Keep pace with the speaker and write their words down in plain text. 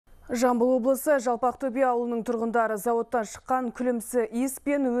Жамбыл облысы Жалпақтөбе ауылының тұрғындары зауыттан шыққан күлімсі иіс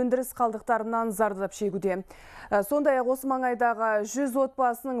пен өндіріс қалдықтарынан зардап шегуде. Сондай-ақ осы маңайдағы 100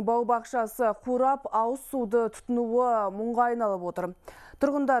 отбасының бау-бақшасы қурап, ауызсуды тұтынуы мұңға айналып отыр.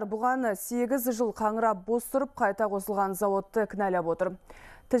 Тұрғындар бұған 8 жыл қаңырап бос тұрып, қайта қосылған зауытты кінәлап отыр.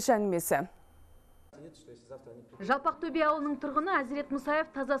 Тілші әңгімесі. Жалпақтөбе ауылының тұрғыны Әзірет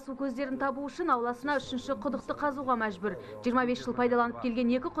Мұсаев таза су көздерін табу үшін ауласына 3-ші құдықты қазуға мәжбүр. 25 жыл пайдаланып келген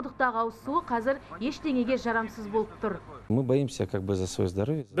 2 құдықтағы ауыз суы қазір ештеңеге жарамсыз болып тұр. Мы боимся за свое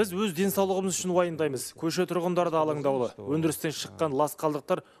здоровье. Біз өз денсаулығымыз үшін уайымдаймыз. Көше тұрғындары да алаңдаулы. Өндірістен шыққан лас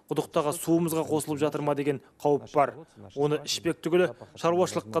қалдықтар құдықтағы суымызға қосылып жатыр ма деген қауіп бар. Оны ішпек түгілі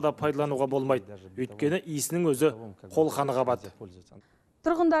шаруашылыққа да пайдалануға болмайды. Өйткені иісінің өзі қолқаны қабады.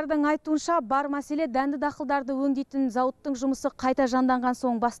 Тұрғындардың айтуынша бар мәселе дәнді дақылдарды өңдейтін зауыттың жұмысы қайта жанданған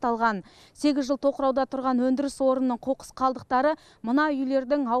соң басталған. 8 жыл тоқырауда тұрған өндіріс орнының қоқыс қалдықтары мына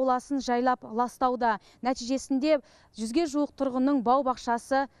үйлердің ауласын жайлап ластауда. Нәтижесінде 100-ге жуық тұрғынның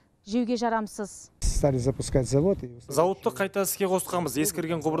бау-бақшасы жеуге жарамсыз. Зауытты қайта іске қосқанбыз.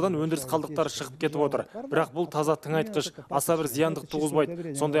 Ескірген құбырдан өндіріс қалдықтары шығып кетіп отыр. Бірақ бұл таза тыңайтқыш, аса бір зияндық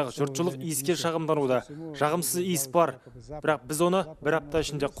туғызбайды. Сондай-ақ жұртшылық иіске шағымдануда. Жағымсыз иіс бар. Бірақ біз оны бір апта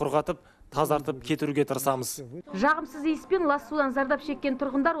ішінде құрғатып, тазартып кетіруге тырысамыз. Жағымсыз иіспен лас судан зардап шеккен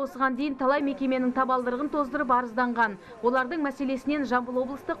тұрғындар осыған дейін талай мекеменің табалдырығын тоздырып арызданған. Олардың мәселесінен Жамбыл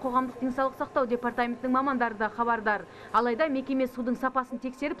облысы қоғамдық денсаулық сақтау департаментінің мамандары да хабардар. Алайда мекеме судың сапасын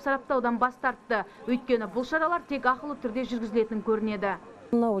тексеріп сараптаудан бас тартты. Өйткені бұл шаралар тек ақылы түрде жүргізілетін көрінеді.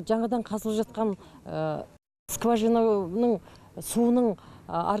 Жаңадан қазылып жатқан скважинаның суының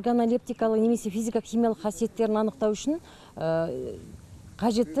органолептикалық немесе физика-химиялық қасиеттерін анықтау үшін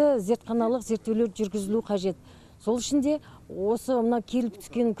қажетті зертханалық зерттеулер жүргізілу қажет. Сол үшінде осы келіп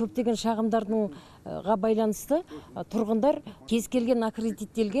түскен көптеген шағымдарға байланысты тұрғындар кез келген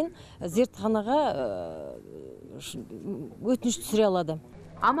аккредиттелген зертханаға өтініш түсіре алады.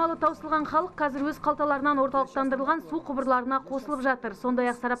 Амалы таусылған халық қазір өз қалталарынан орталықтандырылған су құбырларына қосылып жатыр.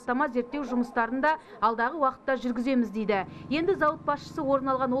 Сондай-ақ сараптама зерттеу жұмыстарында алдағы уақытта жүргіземіз дейді. Енді зауыт басшысы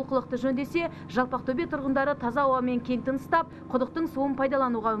орын алған олқылықты жөндесе, Жалпақтөбе тұрғындары таза ауамен кең тыныстап, құдықтың суын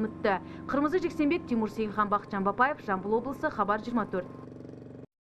пайдалануға үмітті. Қырмызы Жексенбек, Тимур Сейілхан, Жамбыл облысы, Хабар 24.